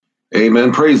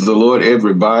Amen. Praise the Lord,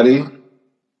 everybody.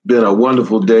 Been a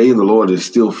wonderful day. The Lord is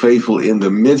still faithful in the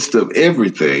midst of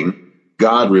everything.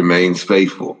 God remains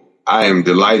faithful. I am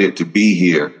delighted to be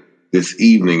here this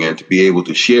evening and to be able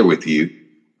to share with you.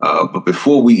 But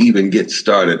before we even get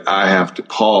started, I have to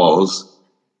pause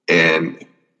and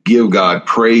give God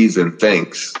praise and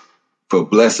thanks for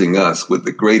blessing us with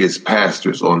the greatest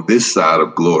pastors on this side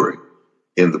of glory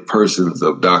in the persons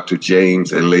of Dr.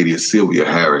 James and Lady Sylvia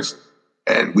Harris.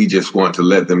 And we just want to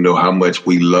let them know how much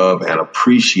we love and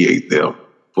appreciate them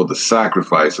for the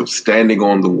sacrifice of standing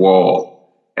on the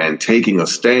wall and taking a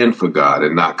stand for God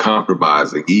and not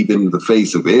compromising, even in the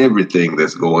face of everything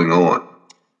that's going on.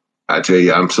 I tell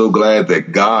you, I'm so glad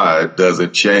that God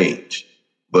doesn't change,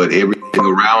 but everything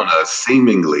around us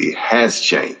seemingly has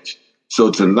changed.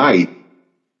 So tonight,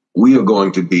 we are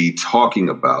going to be talking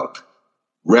about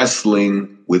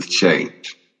wrestling with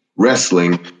change.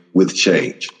 Wrestling with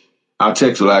change. Our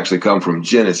text will actually come from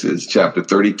Genesis chapter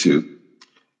 32,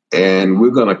 and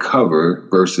we're going to cover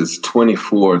verses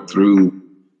 24 through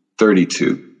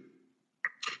 32.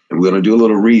 And we're going to do a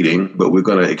little reading, but we're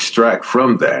going to extract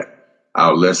from that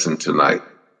our lesson tonight.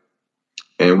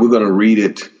 And we're going to read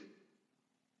it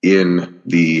in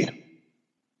the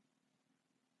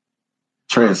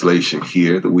translation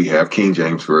here that we have, King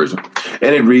James Version.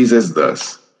 And it reads as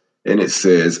thus, and it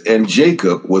says, "And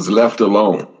Jacob was left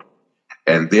alone,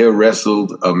 and there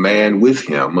wrestled a man with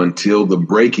him until the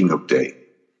breaking of day.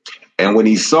 And when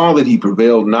he saw that he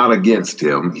prevailed not against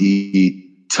him,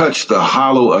 he touched the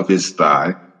hollow of his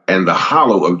thigh, and the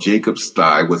hollow of Jacob's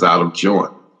thigh was out of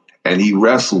joint. And he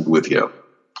wrestled with him.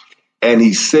 And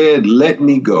he said, Let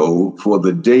me go, for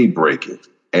the day breaketh.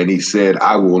 And he said,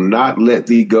 I will not let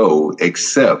thee go,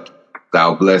 except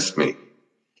thou bless me.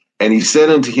 And he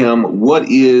said unto him, What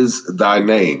is thy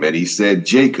name? And he said,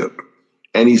 Jacob.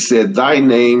 And he said, Thy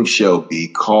name shall be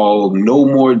called no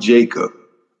more Jacob,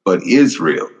 but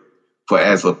Israel. For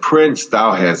as a prince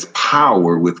thou hast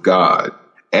power with God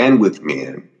and with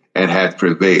men, and hast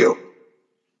prevailed.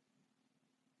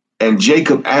 And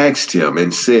Jacob asked him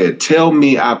and said, Tell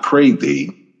me, I pray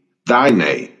thee, thy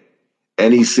name.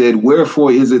 And he said,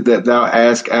 Wherefore is it that thou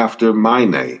ask after my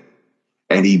name?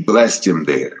 And he blessed him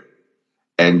there.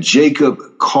 And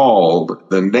Jacob called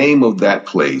the name of that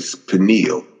place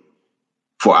Peniel.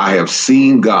 For I have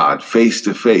seen God face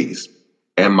to face,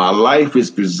 and my life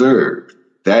is preserved,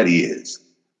 that is,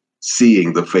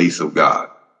 seeing the face of God.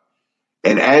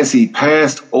 And as he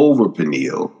passed over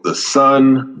Peniel, the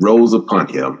sun rose upon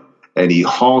him, and he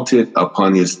halted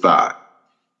upon his thigh.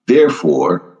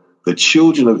 Therefore, the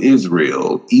children of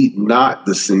Israel eat not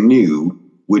the sinew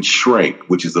which shrank,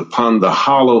 which is upon the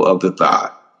hollow of the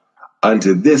thigh,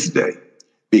 unto this day,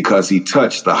 because he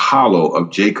touched the hollow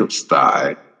of Jacob's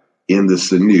thigh in the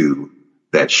sinew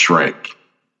that shrank.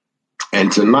 And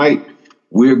tonight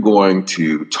we're going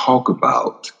to talk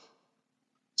about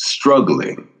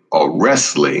struggling or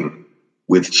wrestling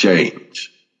with change.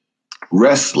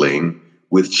 Wrestling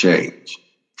with change.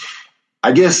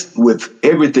 I guess with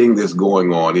everything that's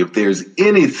going on, if there's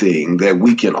anything that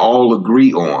we can all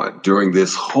agree on during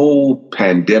this whole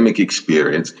pandemic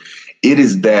experience, it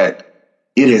is that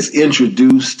it has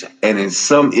introduced and in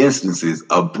some instances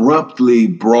abruptly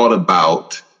brought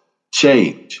about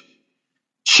change.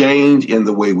 Change in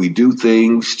the way we do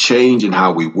things, change in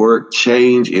how we work,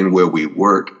 change in where we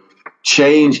work,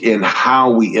 change in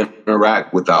how we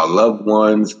interact with our loved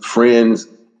ones, friends,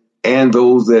 and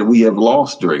those that we have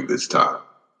lost during this time.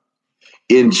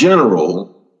 In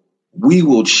general, we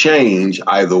will change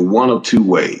either one of two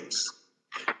ways,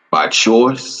 by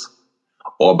choice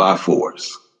or by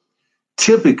force.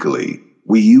 Typically,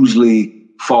 we usually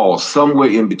fall somewhere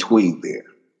in between there.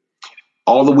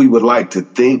 Although we would like to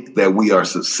think that we are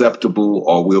susceptible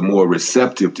or we're more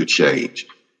receptive to change,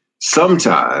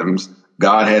 sometimes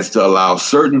God has to allow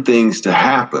certain things to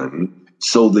happen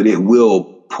so that it will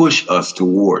push us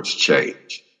towards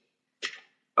change.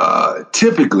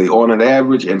 Typically, on an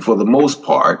average, and for the most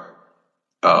part,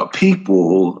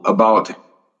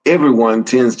 everyone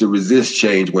tends to resist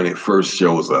change when it first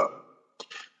shows up.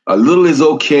 A little is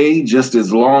okay, just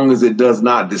as long as it does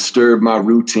not disturb my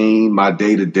routine, my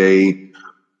day-to-day,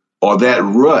 or that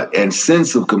rut and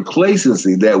sense of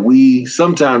complacency that we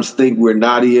sometimes think we're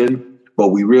not in, but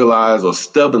we realize or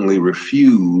stubbornly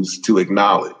refuse to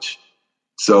acknowledge.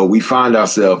 So we find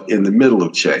ourselves in the middle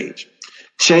of change.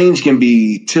 Change can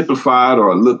be typified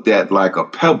or looked at like a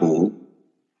pebble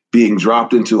being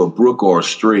dropped into a brook or a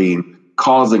stream,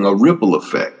 causing a ripple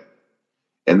effect.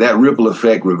 And that ripple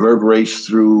effect reverberates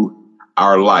through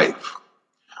our life.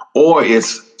 Or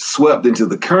it's swept into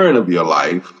the current of your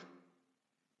life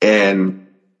and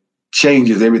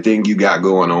changes everything you got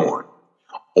going on.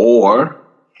 Or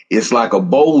it's like a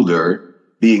boulder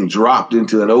being dropped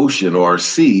into an ocean or a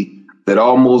sea that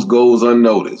almost goes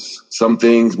unnoticed. Some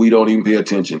things we don't even pay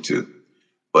attention to.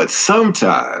 But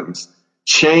sometimes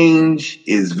change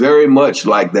is very much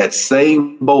like that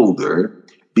same boulder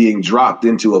being dropped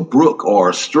into a brook or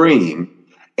a stream,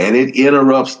 and it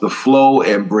interrupts the flow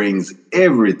and brings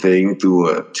everything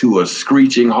to a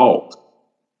screeching halt.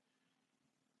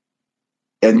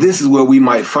 And this is where we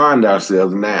might find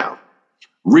ourselves now.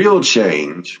 Real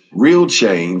change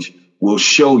will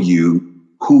show you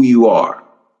who you are.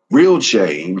 Real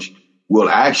change will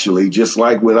actually, just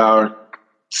like with our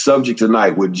subject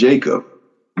tonight with Jacob,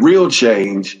 real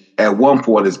change at one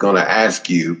point is going to ask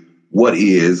you, what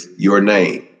is your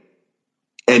name?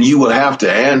 And you will have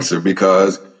to answer,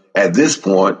 because at this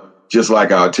point, just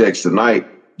like our text tonight,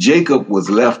 Jacob was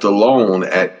left alone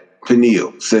at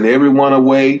Peniel. Sent everyone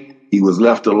away, he was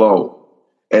left alone.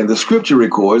 And the scripture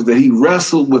records that he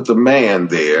wrestled with the man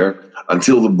there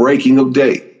until the breaking of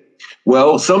day.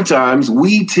 Well, sometimes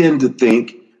we tend to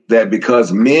think that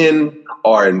because men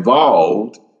are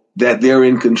involved, that they're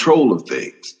in control of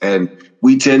things. And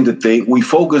we tend to think, we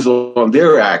focus on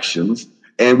their actions,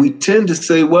 and we tend to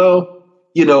say, well,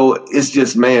 you know, it's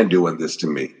just man doing this to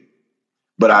me.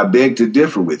 But I beg to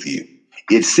differ with you.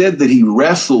 It said that he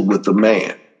wrestled with the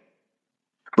man.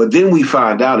 But then we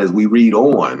find out as we read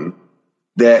on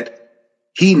that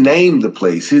he named the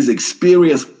place. His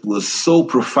experience was so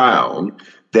profound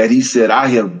that he said, I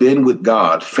have been with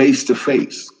God face to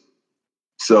face.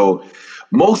 So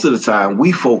most of the time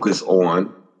we focus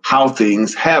on how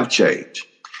things have changed,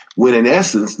 when in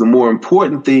essence, the more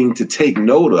important thing to take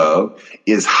note of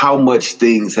is how much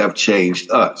things have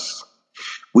changed us.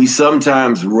 We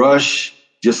sometimes rush,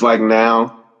 just like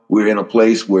now, we're in a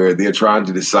place where they're trying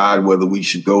to decide whether we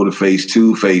should go to phase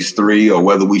 2, phase 3, or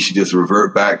whether we should just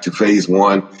revert back to phase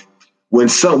 1.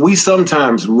 We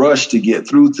sometimes rush to get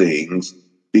through things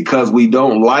because we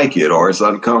don't like it or it's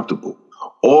uncomfortable,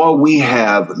 or we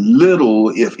have little,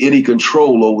 if any,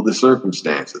 control over the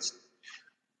circumstances.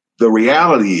 The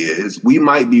reality is we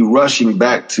might be rushing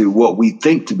back to what we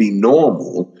think to be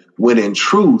normal, when in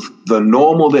truth, the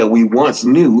normal that we once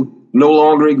knew no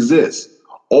longer exists,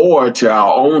 or to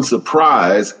our own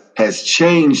surprise has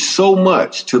changed so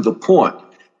much to the point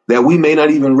that we may not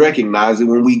even recognize it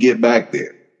when we get back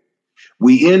there.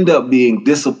 We end up being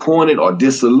disappointed or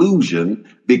disillusioned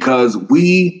because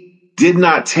we did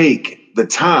not take the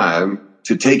time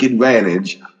to take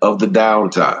advantage of the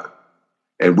downtime.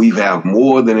 And we have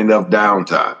more than enough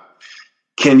downtime.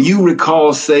 Can you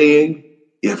recall saying,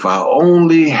 if I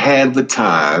only had the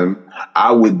time,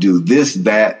 I would do this,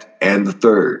 that, and the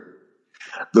third?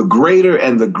 The greater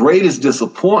and the greatest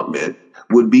disappointment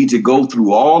would be to go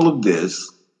through all of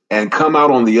this and come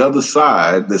out on the other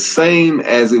side the same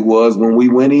as it was when we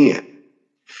went in.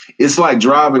 It's like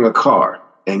driving a car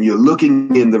and you're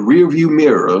looking in the rearview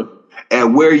mirror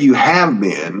at where you have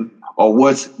been or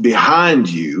what's behind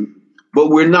you, but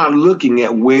we're not looking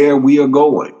at where we are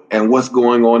going and what's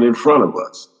going on in front of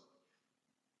us.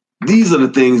 These are the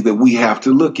things that we have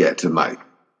to look at tonight.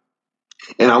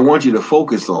 And I want you to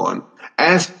focus on,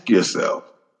 ask yourself,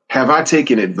 have I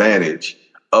taken advantage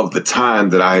of the time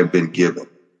that I have been given?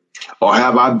 Or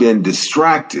have I been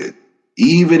distracted,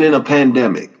 even in a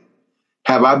pandemic?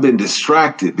 Have I been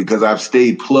distracted because I've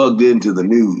stayed plugged into the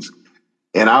news?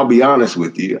 And I'll be honest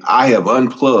with you, I have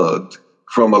unplugged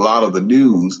from a lot of the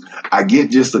news. I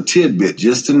get just a tidbit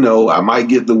just to know I might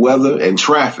get the weather and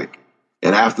traffic.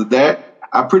 And after that,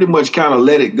 I pretty much kind of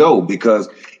let it go because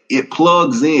it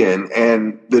plugs in,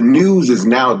 and the news is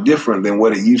now different than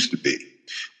what it used to be.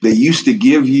 They used to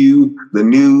give you the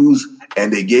news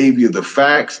and they gave you the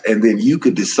facts, and then you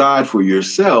could decide for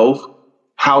yourself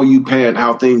how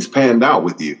things panned out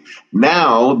with you.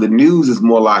 Now the news is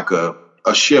more like a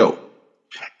show,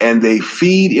 and they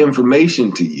feed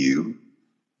information to you,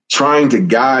 trying to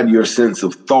guide your sense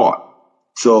of thought.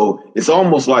 So it's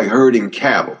almost like herding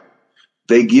cattle.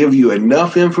 They give you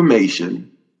enough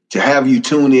information to have you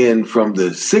tune in from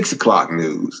the 6 o'clock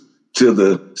news to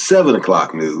the 7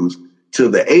 o'clock news to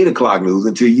the 8 o'clock news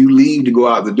until you leave to go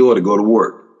out the door to go to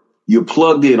work. You're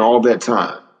plugged in all that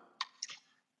time.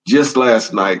 Just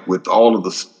last night, with all of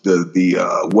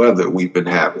the weather we've been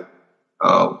having,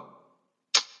 the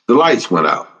lights went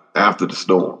out after the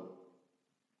storm.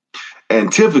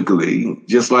 And typically,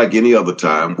 just like any other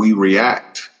time, we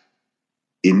react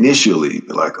initially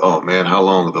like, oh man, how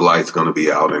long are the lights going to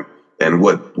be out? And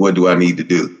what do I need to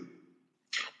do?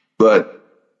 But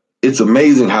it's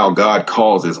amazing how God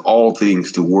causes all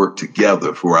things to work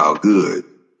together for our good,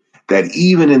 that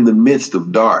even in the midst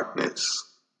of darkness,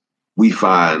 we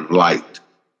find light.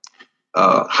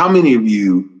 How many of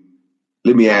you,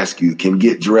 let me ask you, can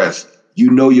get dressed? You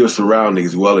know your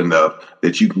surroundings well enough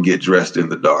that you can get dressed in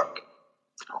the dark.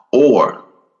 Or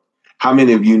how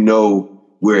many of you know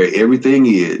where everything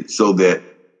is so that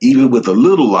even with a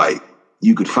little light,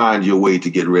 you could find your way to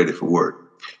get ready for work?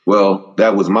 Well,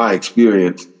 that was my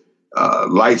experience.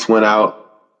 Lights went out.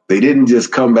 They didn't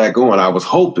just come back on. I was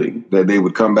hoping that they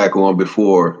would come back on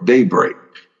before daybreak.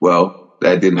 Well,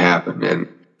 that didn't happen. And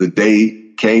the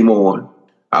day came on.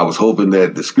 I was hoping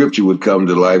that the scripture would come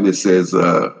to life. It says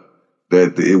that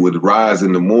it would rise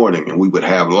in the morning and we would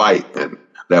have light. And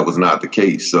that was not the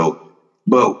case. So,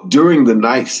 but during the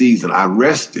night season, I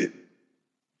rested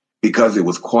because it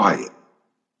was quiet.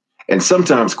 And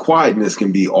sometimes quietness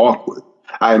can be awkward.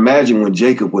 I imagine when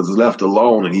Jacob was left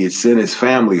alone and he had sent his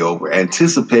family over,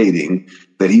 anticipating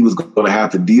that he was going to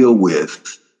have to deal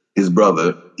with his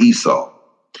brother Esau.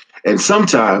 And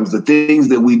sometimes the things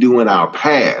that we do in our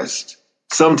past,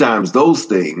 sometimes those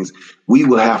things we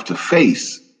will have to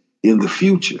face in the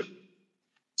future.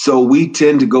 So we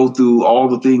tend to go through all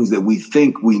the things that we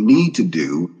think we need to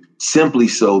do simply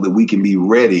so that we can be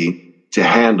ready to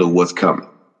handle what's coming.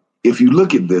 If you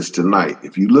look at this tonight,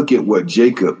 if you look at what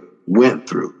Jacob went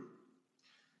through,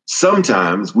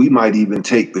 sometimes we might even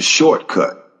take the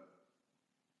shortcut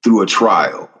through a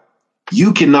trial.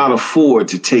 You cannot afford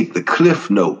to take the Cliff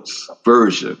Notes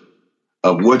version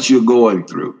of what you're going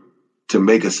through to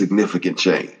make a significant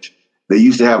change. They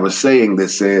used to have a saying that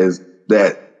says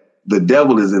that the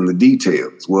devil is in the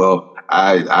details. Well,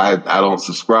 I don't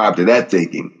subscribe to that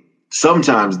thinking.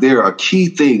 Sometimes there are key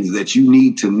things that you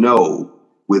need to know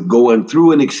with going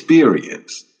through an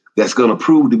experience that's going to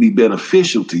prove to be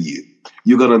beneficial to you.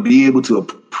 You're going to be able to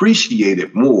appreciate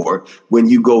it more when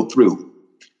you go through.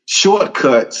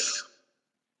 Shortcuts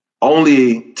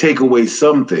only take away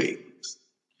some things,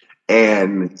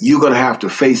 and you're going to have to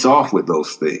face off with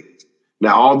those things.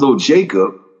 Now, although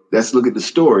Jacob, let's look at the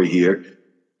story here.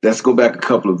 Let's go back a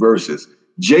couple of verses.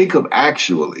 Jacob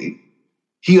actually,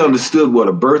 he understood what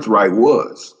a birthright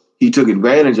was. He took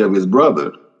advantage of his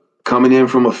brother coming in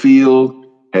from a field,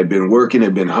 had been working,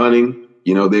 had been hunting.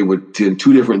 You know, they were in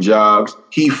two different jobs.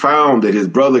 He found that his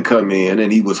brother come in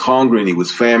and he was hungry and he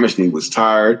was famished and he was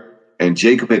tired. And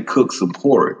Jacob had cooked some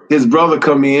porridge. His brother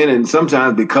come in, and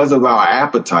sometimes because of our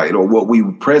appetite or what we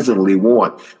presently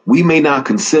want, we may not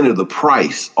consider the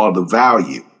price or the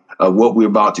value of what we're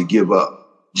about to give up.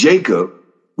 Jacob,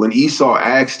 when Esau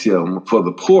asked him for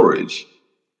the porridge,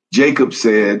 Jacob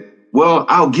said, well,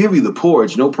 I'll give you the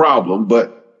porridge, no problem,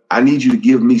 but I need you to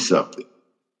give me something.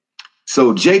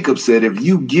 So Jacob said, if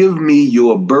you give me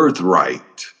your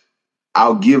birthright,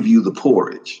 I'll give you the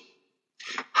porridge.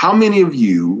 How many of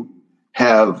you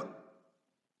have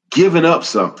given up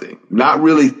something, not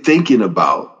really thinking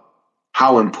about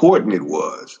how important it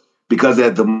was, because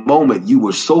at the moment you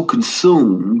were so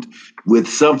consumed with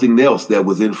something else that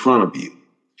was in front of you?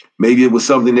 Maybe it was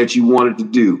something that you wanted to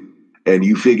do, and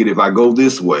you figured if I go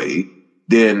this way,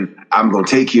 then I'm going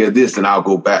to take care of this and I'll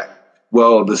go back.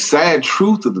 Well, the sad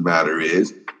truth of the matter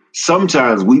is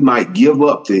sometimes we might give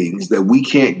up things that we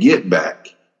can't get back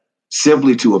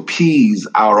simply to appease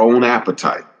our own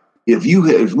appetite. If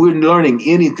we're learning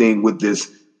anything with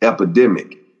this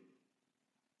epidemic,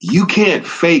 you can't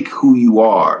fake who you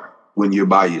are when you're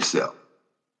by yourself.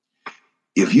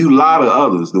 If you lie to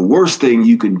others, the worst thing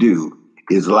you can do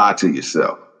is lie to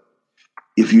yourself.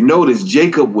 If you notice,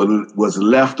 Jacob was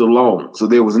left alone. So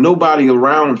there was nobody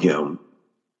around him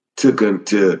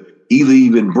to either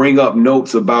even bring up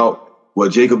notes about, well,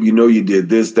 Jacob, you know, you did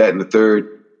this, that, and the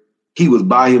third. He was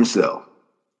by himself.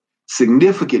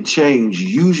 Significant change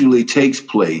usually takes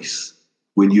place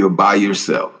when you're by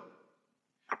yourself.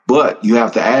 But you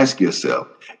have to ask yourself,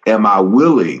 am I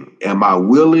willing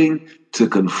to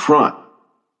confront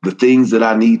the things that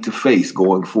I need to face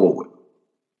going forward?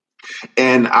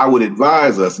 And I would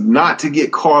advise us not to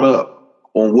get caught up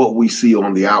on what we see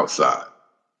on the outside.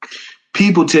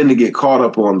 People tend to get caught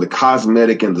up on the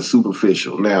cosmetic and the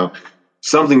superficial. Now,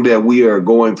 something that we are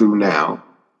going through now,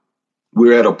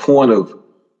 we're at a point of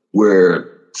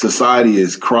where society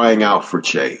is crying out for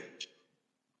change.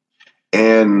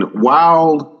 And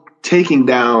while taking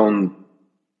down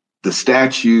the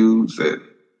statues and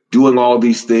doing all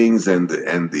these things and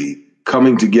the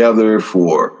coming together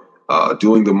for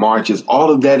doing the marches, all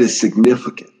of that is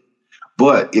significant,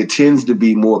 but it tends to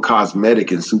be more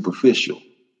cosmetic and superficial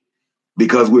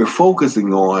because we're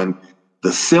focusing on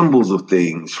the symbols of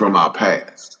things from our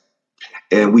past.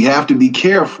 And we have to be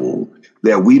careful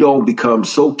that we don't become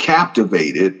so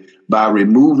captivated by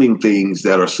removing things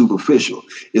that are superficial.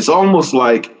 It's almost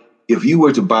like if you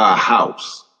were to buy a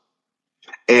house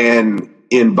And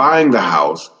in buying the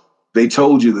house, they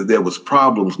told you that there was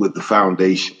problems with the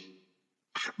foundation.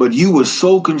 But you were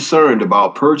so concerned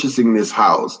about purchasing this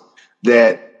house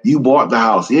that you bought the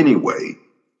house anyway.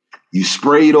 You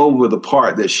sprayed over the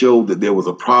part that showed that there was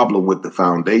a problem with the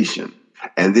foundation.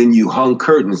 And then you hung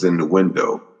curtains in the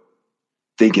window,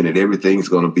 thinking that everything's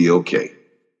going to be okay.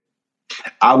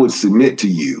 I would submit to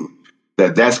you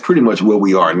that that's pretty much where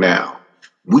we are now.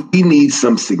 We need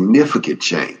some significant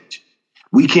change.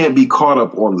 We can't be caught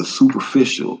up on the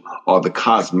superficial or the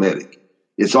cosmetic.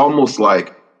 It's almost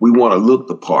like we want to look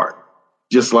the part.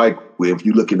 Just like if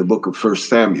you look in the book of 1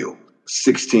 Samuel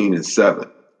 16:7,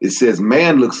 it says,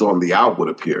 man looks on the outward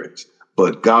appearance,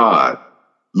 but God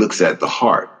looks at the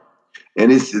heart.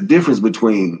 And it's the difference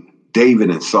between David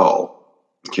and Saul.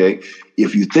 Okay.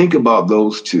 If you think about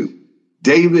those two,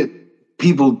 David,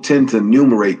 people tend to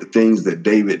enumerate the things that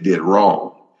David did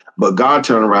wrong, but God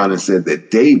turned around and said that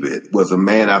David was a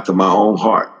man after my own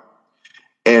heart.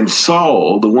 And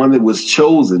Saul, the one that was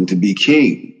chosen to be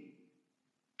king,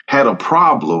 had a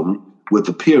problem with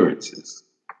appearances.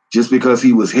 Just because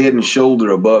he was head and shoulder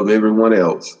above everyone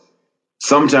else,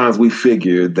 sometimes we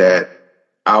figure that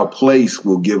our place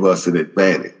will give us an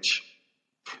advantage.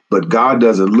 But God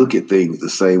doesn't look at things the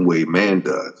same way man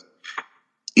does.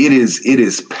 It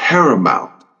is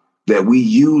paramount that we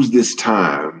use this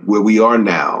time where we are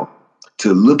now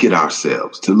to look at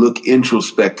ourselves, to look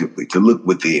introspectively, to look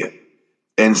within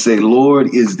and say,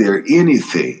 Lord, is there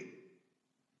anything?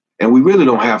 And we really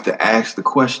don't have to ask the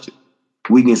question.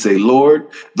 We can say, Lord,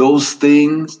 those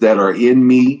things that are in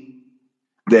me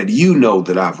that you know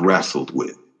that I've wrestled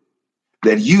with,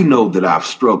 that you know that I've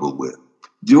struggled with.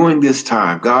 During this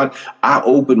time, God, I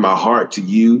open my heart to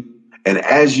you. And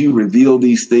as you reveal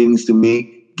these things to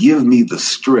me, give me the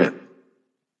strength,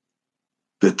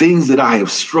 the things that I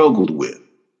have struggled with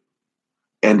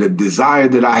and the desire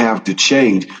that I have to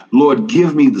change. Lord,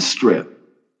 give me the strength.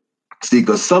 See,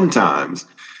 because sometimes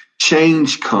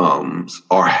change comes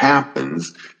or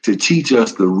happens to teach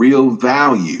us the real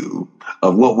value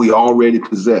of what we already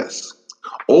possess.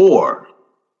 Or,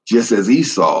 just as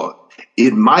Esau,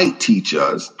 it might teach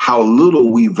us how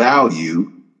little we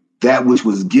value that which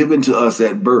was given to us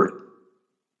at birth.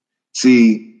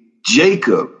 See,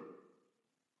 Jacob,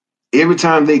 every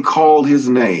time they called his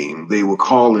name, they were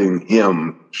calling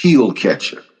him heel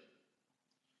catcher.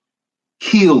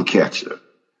 Heel catcher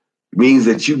means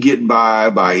that you get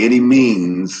by any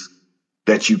means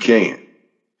that you can.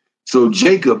 So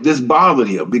Jacob, this bothered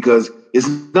him because it's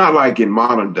not like in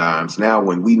modern times now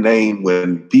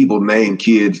when people name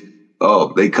kids,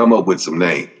 oh, they come up with some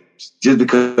names just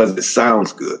because it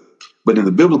sounds good. But in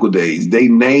the biblical days, they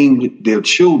named their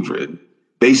children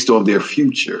based on their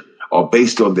future or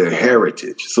based on their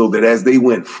heritage, so that as they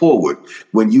went forward,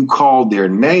 when you called their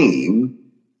name,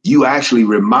 you actually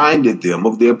reminded them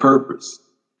of their purpose.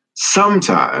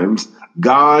 Sometimes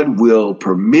God will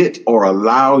permit or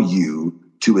allow you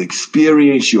to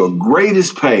experience your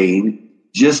greatest pain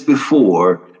just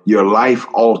before your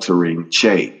life-altering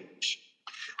change.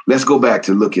 Let's go back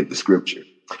to look at the scripture.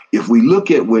 If we look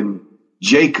at when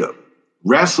Jacob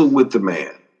wrestled with the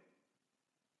man,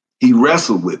 he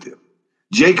wrestled with him.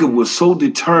 Jacob was so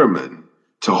determined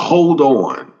to hold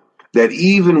on that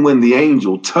even when the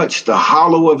angel touched the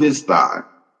hollow of his thigh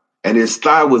and his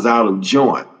thigh was out of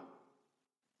joint,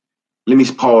 let me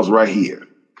pause right here.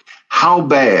 How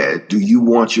bad do you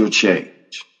want your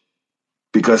change?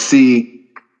 Because see,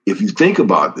 if you think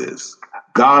about this,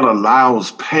 God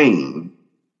allows pain.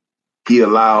 He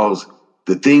allows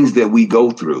the things that we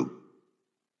go through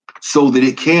so that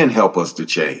it can help us to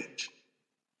change.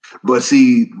 But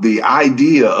see, the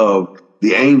idea of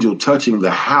the angel touching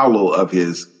the hollow of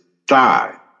his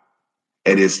thigh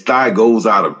and his thigh goes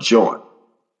out of joint,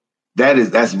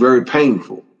 that's very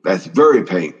painful. That's very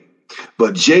painful.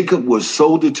 But Jacob was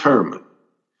so determined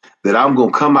that I'm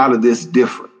going to come out of this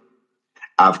different.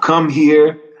 I've come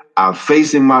here. I'm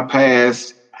facing my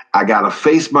past. I got to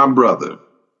face my brother,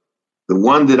 the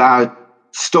one that I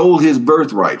stole his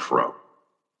birthright from.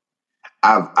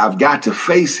 I've got to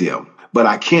face him, but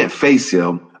I can't face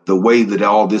him the way that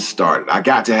all this started. I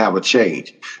got to have a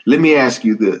change. Let me ask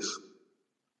you this.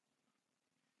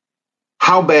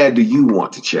 How bad do you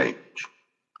want to change?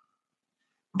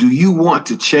 Do you want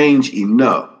to change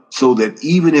enough so that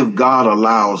even if God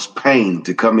allows pain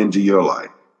to come into your life,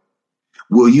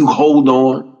 will you hold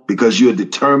on because you're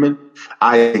determined?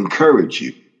 I encourage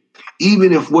you,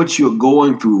 even if what you're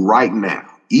going through right now,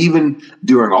 even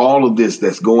during all of this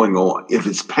that's going on, if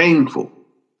it's painful,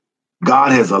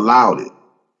 God has allowed it.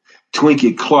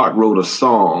 Twinkie Clark wrote a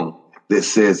song that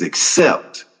says,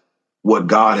 accept what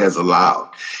God has allowed.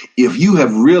 If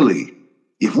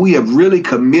we have really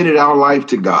committed our life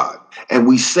to God and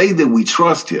we say that we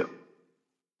trust him,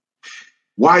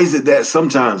 why is it that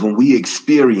sometimes when we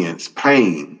experience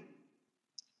pain,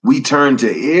 we turn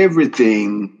to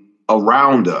everything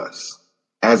around us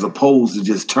as opposed to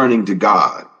just turning to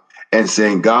God and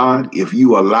saying, God, if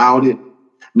you allowed it,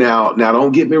 now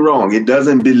don't get me wrong. It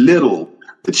doesn't belittle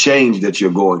the change that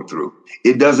you're going through.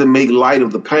 It doesn't make light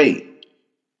of the pain,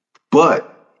 but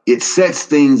it sets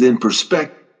things in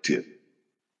perspective.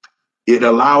 It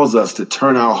allows us to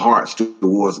turn our hearts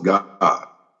towards God.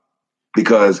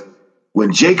 Because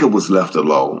when Jacob was left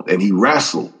alone and he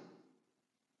wrestled,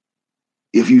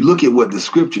 if you look at what the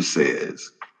scripture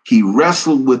says, he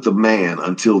wrestled with the man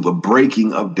until the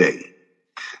breaking of day.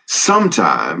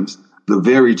 Sometimes the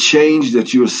very change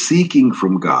that you're seeking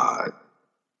from God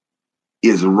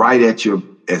is right at the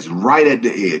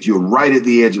edge. You're right at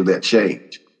the edge of that change.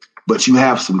 But you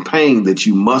have some pain that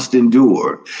you must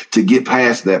endure to get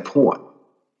past that point.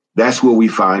 That's where we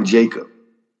find Jacob.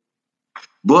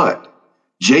 But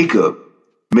Jacob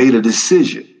made a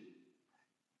decision.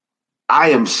 I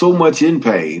am so much in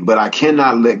pain, but I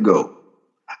cannot let go.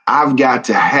 I've got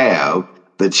to have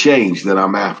the change that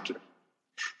I'm after.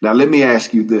 Now, let me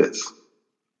ask you this.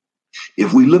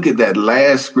 If we look at that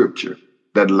last scripture,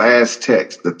 that last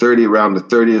text, around the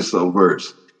 30th or so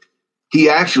verse, he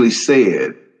actually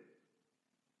said,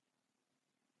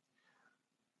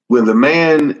 when the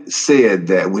man said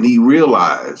that, when he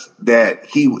realized that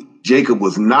Jacob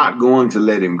was not going to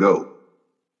let him go,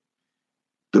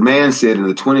 the man said in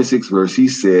the 26th verse, he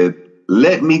said,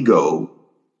 let me go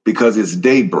because it's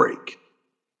daybreak.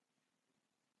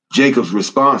 Jacob's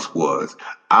response was,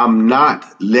 I'm not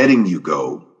letting you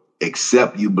go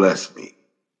except you bless me.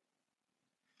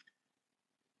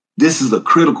 This is a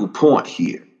critical point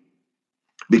here,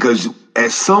 because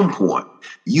at some point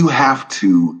you have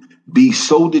to be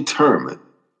so determined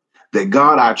that,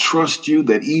 God, I trust you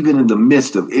that even in the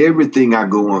midst of everything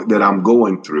that I'm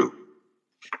going through,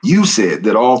 you said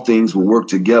that all things will work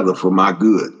together for my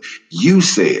good. You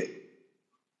said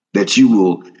that you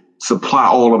will supply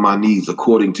all of my needs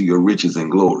according to your riches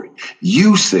and glory.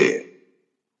 You said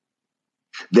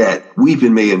that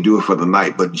weeping may endure for the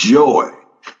night, but joy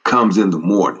comes in the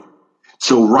morning.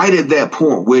 So right at that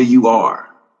point where you are,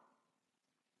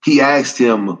 he asked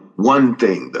him one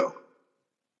thing, though.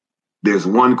 There's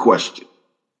one question.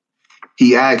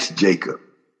 He asked Jacob,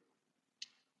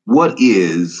 what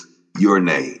is your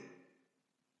name?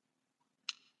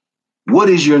 What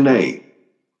is your name?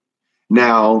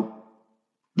 Now,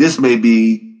 this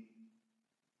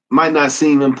might not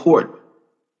seem important,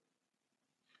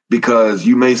 because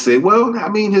you may say, well, I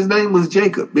mean, his name was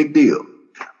Jacob, big deal.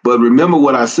 But remember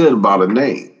what I said about a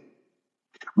name.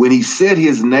 When he said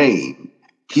his name,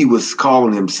 he was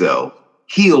calling himself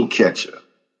heel catcher,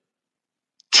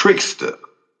 trickster.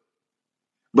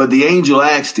 But the angel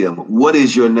asked him, what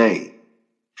is your name?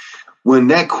 When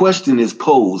that question is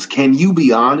posed, can you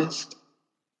be honest?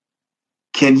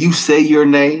 Can you say your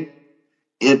name?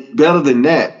 Better than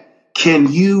that, can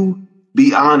you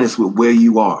be honest with where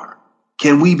you are?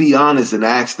 Can we be honest and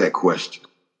ask that question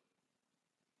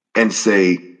and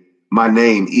say, my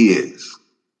name is,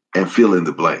 and fill in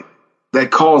the blank? That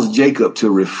caused Jacob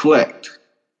to reflect,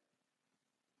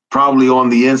 probably on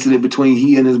the incident between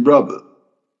he and his brother,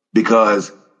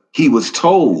 because he was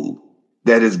told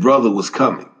that his brother was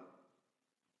coming.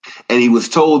 And he was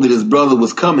told that his brother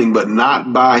was coming, but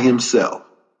not by himself.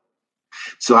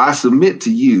 So I submit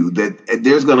to you that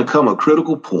there's going to come a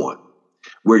critical point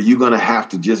where you're going to have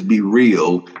to just be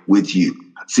real with you.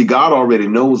 See, God already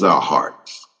knows our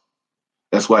hearts.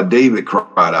 That's why David cried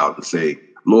out and said,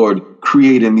 Lord,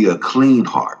 create in me a clean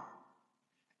heart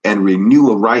and renew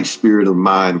a right spirit of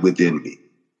mind within me.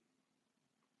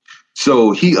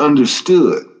 So he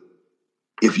understood.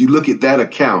 If you look at that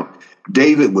account,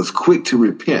 David was quick to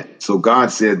repent. So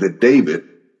God said that David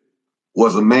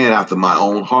was a man after my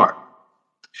own heart.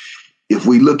 If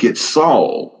we look at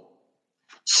Saul,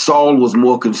 Saul was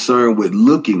more concerned with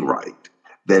looking right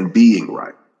than being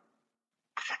right.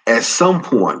 At some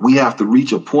point, we have to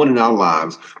reach a point in our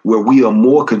lives where we are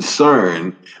more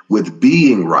concerned with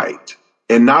being right,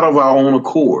 and not of our own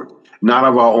accord, not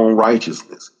of our own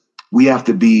righteousness. We have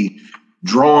to be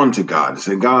drawn to God and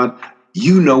say, God,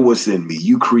 you know what's in me.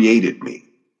 You created me.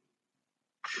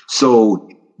 So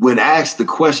when asked the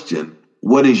question,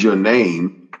 what is your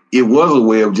name? It was a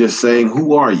way of just saying,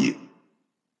 who are you?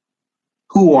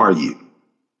 Who are you?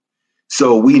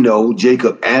 So we know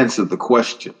Jacob answered the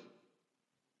question.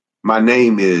 My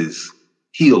name is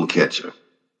heel catcher.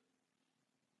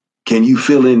 Can you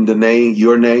fill in the name,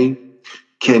 your name?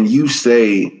 Can you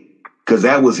say, because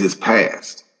that was his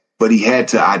past, but he had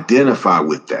to identify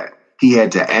with that. He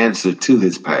had to answer to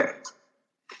his past.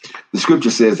 The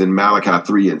scripture says in Malachi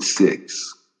 3:6,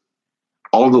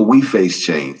 although we face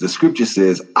change, the scripture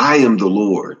says, I am the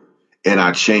Lord and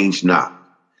I change not.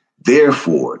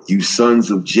 Therefore, you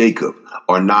sons of Jacob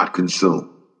are not consumed.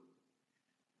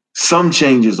 Some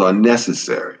changes are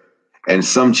necessary and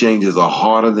some changes are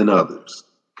harder than others.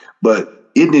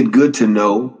 But isn't it good to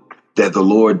know that the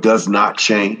Lord does not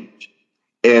change?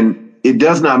 And it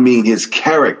does not mean his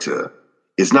character.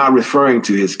 It's not referring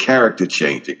to his character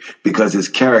changing, because his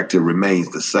character remains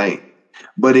the same.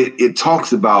 But it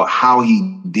talks about how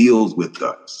he deals with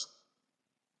us.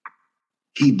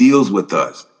 He deals with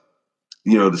us.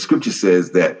 You know, the scripture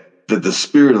says that the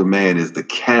spirit of man is the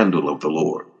candle of the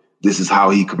Lord. This is how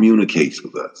he communicates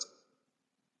with us.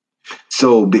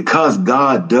 So because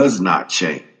God does not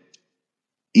change,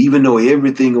 even though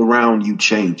everything around you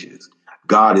changes,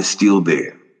 God is still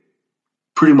there,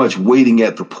 pretty much waiting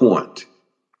at the point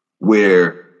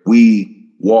where we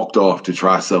walked off to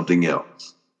try something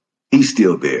else. He's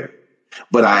still there.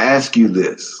 But I ask you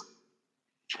this,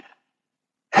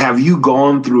 have you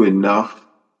gone through enough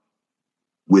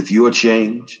with your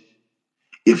change?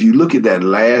 If you look at that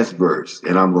last verse,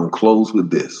 and I'm going to close with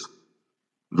this,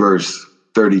 verse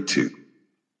 32,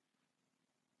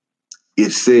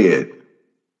 it said,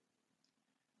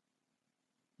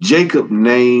 Jacob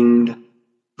named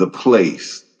the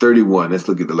place, 31, let's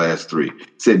look at the last three.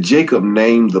 It said, Jacob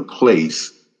named the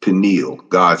place Peniel,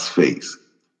 God's face,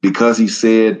 because he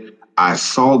said, I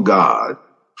saw God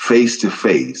face to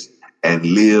face and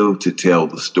lived to tell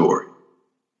the story.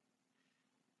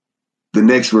 The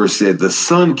next verse said, the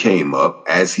sun came up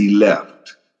as he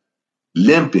left,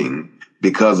 limping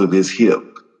because of his hip.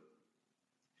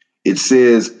 It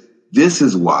says, this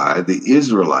is why the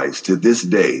Israelites to this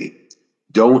day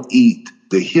don't eat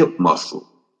the hip muscle,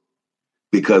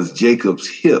 because Jacob's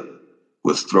hip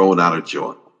was thrown out of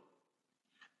joint.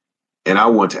 And I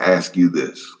want to ask you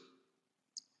this.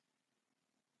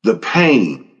 The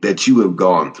pain that you have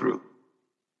gone through,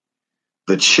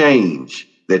 the change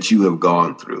that you have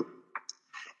gone through,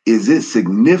 is it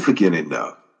significant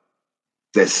enough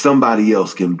that somebody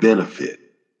else can benefit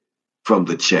from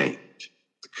the change?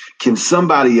 Can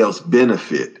somebody else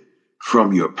benefit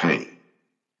from your pain?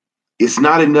 It's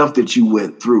not enough that you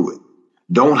went through it.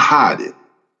 Don't hide it.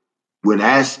 When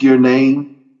asked your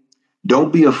name,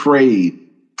 don't be afraid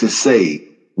to say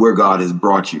where God has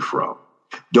brought you from.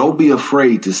 Don't be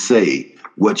afraid to say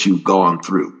what you've gone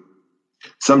through.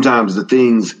 Sometimes the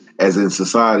things, as in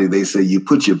society, they say you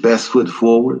put your best foot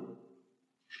forward.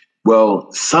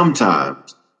 Well,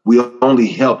 sometimes we only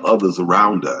help others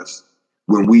around us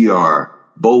when we are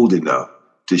bold enough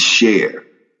to share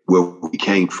where we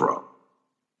came from.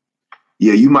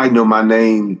 Yeah, you might know my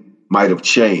name might have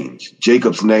changed.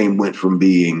 Jacob's name went from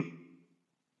being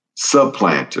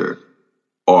supplanter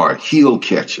or heel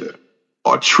catcher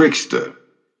or trickster.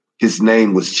 His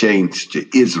name was changed to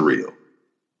Israel,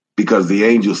 because the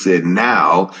angel said,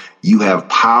 now you have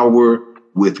power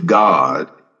with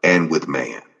God and with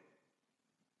man.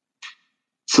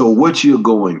 So what you're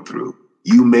going through,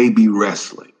 you may be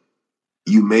wrestling.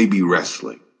 You may be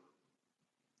wrestling.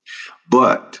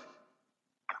 But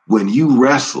when you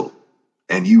wrestle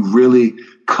and you really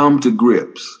come to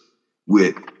grips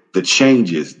with the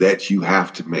changes that you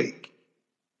have to make,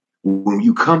 when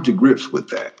you come to grips with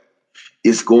that,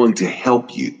 it's going to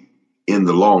help you in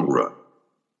the long run.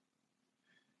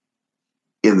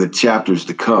 In the chapters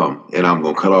to come, and I'm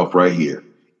going to cut off right here,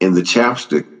 in the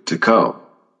chapters to come,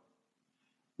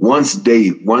 once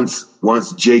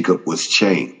Jacob was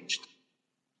changed,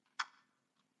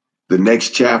 the next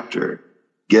chapter,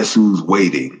 guess who's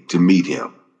waiting to meet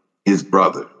him? His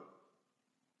brother.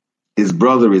 His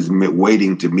brother is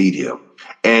waiting to meet him.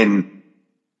 And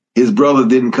his brother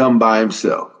didn't come by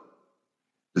himself.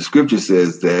 The scripture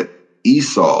says that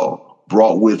Esau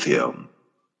brought with him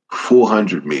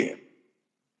 400 men.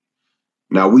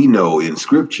 Now we know in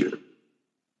scripture,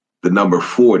 the number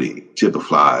 40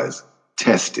 typifies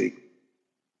testing.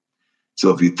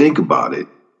 So if you think about it,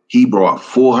 he brought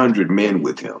 400 men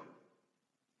with him.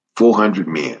 400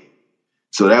 men.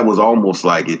 So that was almost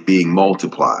like it being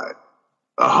multiplied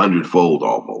 100-fold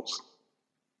almost.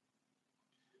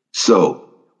 So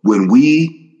when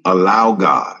we allow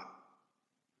God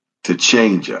to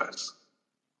change us,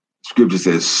 scripture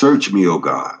says, search me, O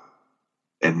God,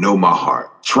 and know my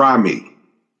heart. Try me.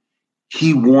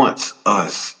 He wants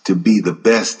us to be the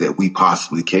best that we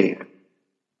possibly can.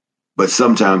 But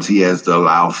sometimes he has to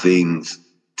allow things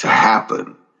to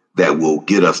happen that will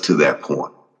get us to that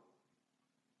point.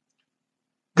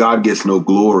 God gets no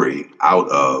glory out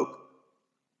of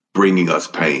bringing us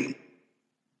pain.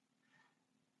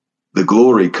 The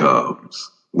glory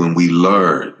comes when we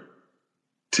learn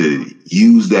to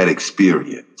use that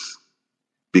experience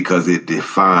because it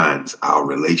defines our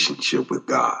relationship with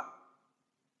God.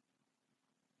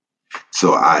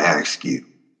 So I ask you,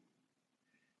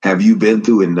 have you been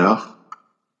through enough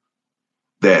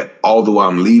that although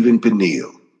I'm leaving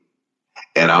Peniel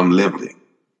and I'm limping,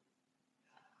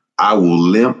 I will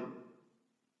limp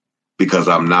because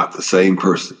I'm not the same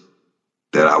person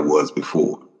that I was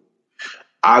before.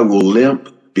 I will limp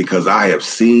because I have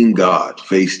seen God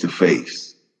face to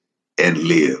face and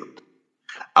lived.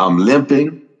 I'm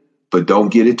limping, but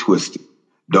don't get it twisted.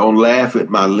 Don't laugh at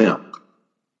my limp,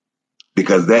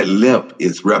 because that limp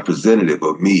is representative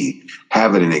of me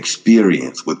having an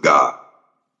experience with God.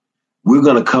 We're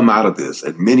going to come out of this,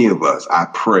 and many of us, I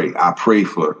pray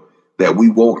for that we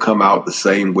won't come out the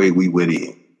same way we went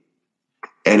in.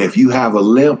 And if you have a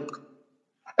limp,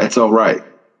 that's all right.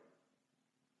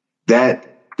 That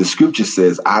the scripture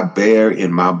says, I bear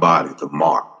in my body the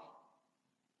mark,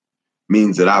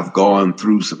 means that I've gone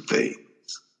through some things.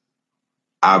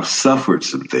 I've suffered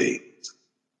some things,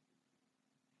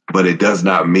 but it does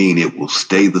not mean it will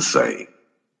stay the same,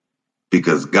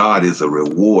 because God is a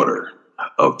rewarder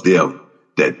of them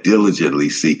that diligently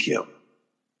seek him.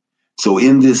 So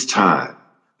in this time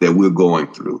that we're going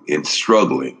through in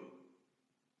struggling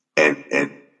and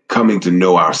coming to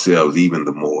know ourselves even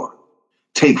the more,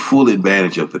 take full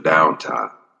advantage of the downtime.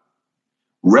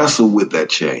 Wrestle with that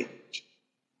change,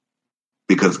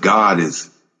 because God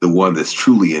is the one that's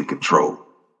truly in control.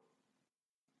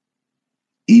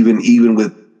 Even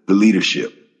with the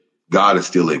leadership, God is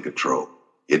still in control.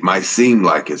 It might seem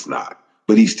like it's not,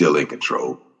 but he's still in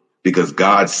control, because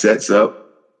God sets up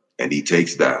and he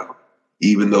takes down.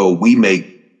 Even though we make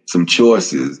some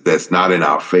choices that's not in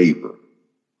our favor,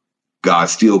 God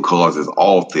still causes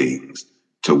all things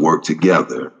to work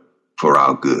together for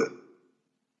our good.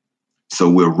 So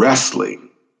we're wrestling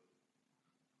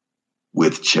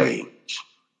with change.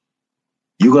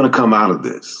 You're going to come out of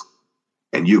this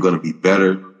and you're going to be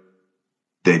better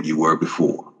than you were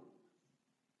before.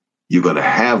 You're going to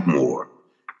have more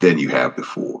than you have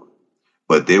before,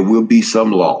 but there will be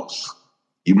some loss.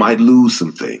 You might lose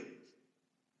some things,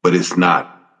 but it's not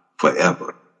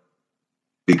forever,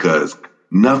 because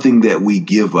nothing that we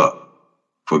give up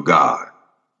for God,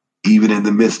 even in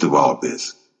the midst of all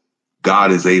this,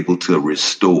 God is able to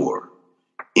restore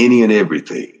any and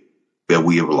everything that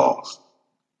we have lost.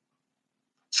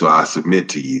 So I submit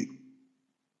to you,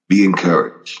 be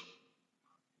encouraged.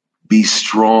 Be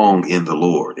strong in the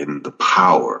Lord and in the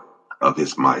power of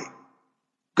his might.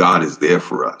 God is there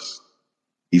for us.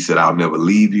 He said, I'll never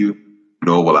leave you,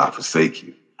 nor will I forsake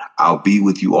you. I'll be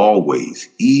with you always,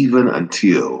 even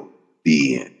until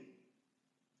the end.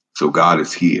 So God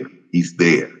is here. He's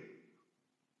there.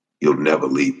 He'll never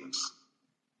leave us.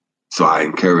 So I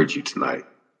encourage you tonight,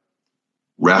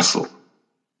 wrestle.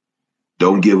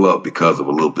 Don't give up because of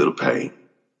a little bit of pain.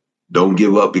 Don't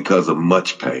give up because of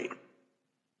much pain,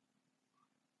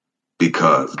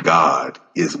 because God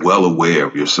is well aware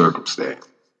of your circumstance.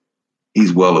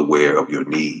 He's well aware of your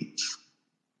needs,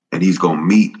 and he's going to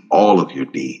meet all of your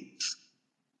needs.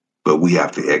 But we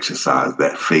have to exercise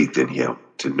that faith in him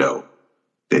to know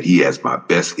that he has my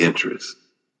best interest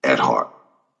at heart.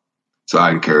 So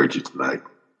I encourage you tonight,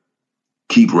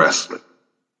 keep wrestling.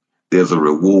 There's a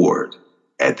reward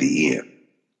at the end.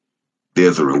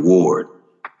 There's a reward.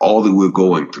 All that we're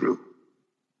going through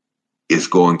is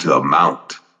going to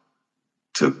amount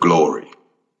to glory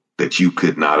that you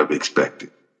could not have expected.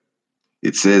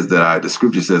 It says that the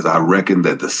scripture says, I reckon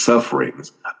that the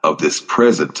sufferings of this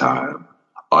present time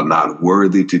are not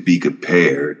worthy to be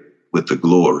compared with the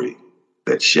glory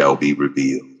that shall be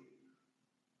revealed.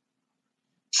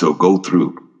 So go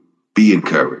through, be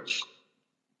encouraged,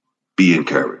 be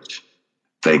encouraged.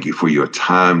 Thank you for your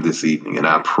time this evening. And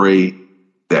I pray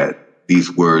that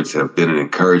these words have been an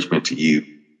encouragement to you.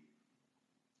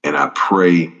 And I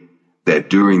pray that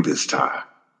during this time,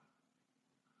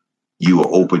 you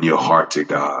will open your heart to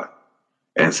God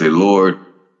and say, Lord,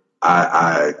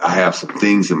 I have some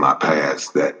things in my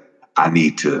past that I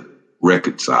need to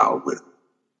reconcile with.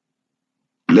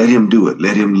 Let him do it.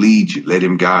 Let him lead you. Let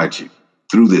him guide you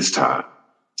through this time.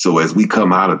 So as we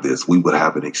come out of this, we will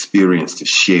have an experience to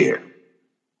share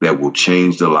that will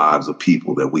change the lives of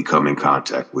people that we come in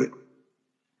contact with.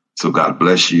 So God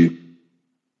bless you.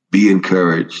 Be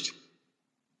encouraged.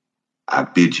 I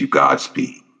bid you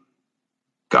Godspeed.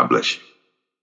 God bless you.